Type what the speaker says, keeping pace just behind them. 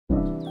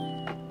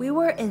We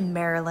were in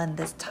Maryland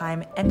this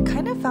time and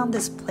kind of found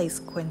this place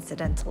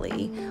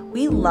coincidentally.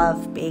 We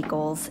love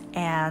bagels,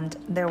 and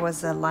there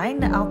was a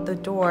line out the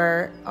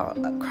door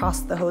across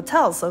the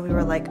hotel. So we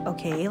were like,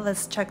 okay,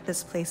 let's check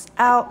this place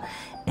out.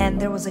 And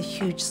there was a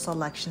huge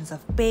selection of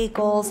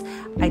bagels.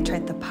 I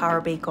tried the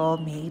Power Bagel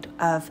made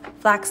of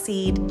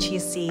flaxseed, chia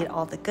seed,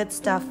 all the good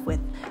stuff with,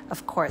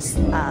 of course,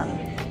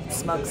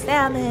 smoked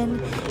salmon.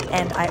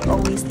 And I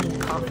always need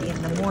coffee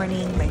in the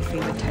morning. My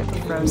favorite type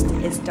of roast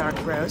is dark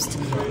roast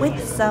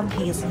with some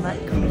hazelnut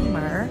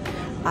creamer.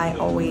 I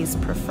always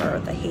prefer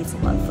the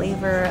hazelnut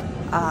flavor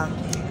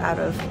out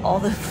of all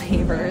the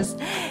flavors.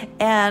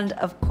 And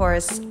of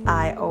course,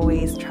 I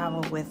always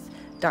travel with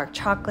dark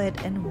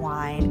chocolate and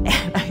wine,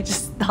 and I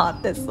just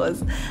thought this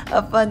was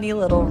a funny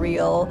little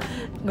reel.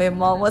 My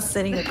mom was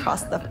sitting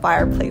across the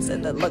fireplace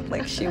and it looked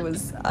like she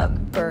was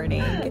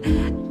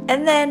burning.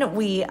 And then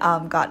we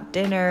got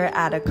dinner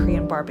at a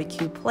Korean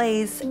barbecue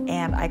place,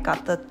 and I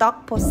got the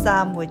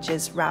tteokbosam, which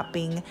is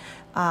wrapping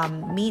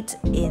meat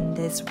in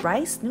this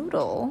rice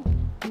noodle.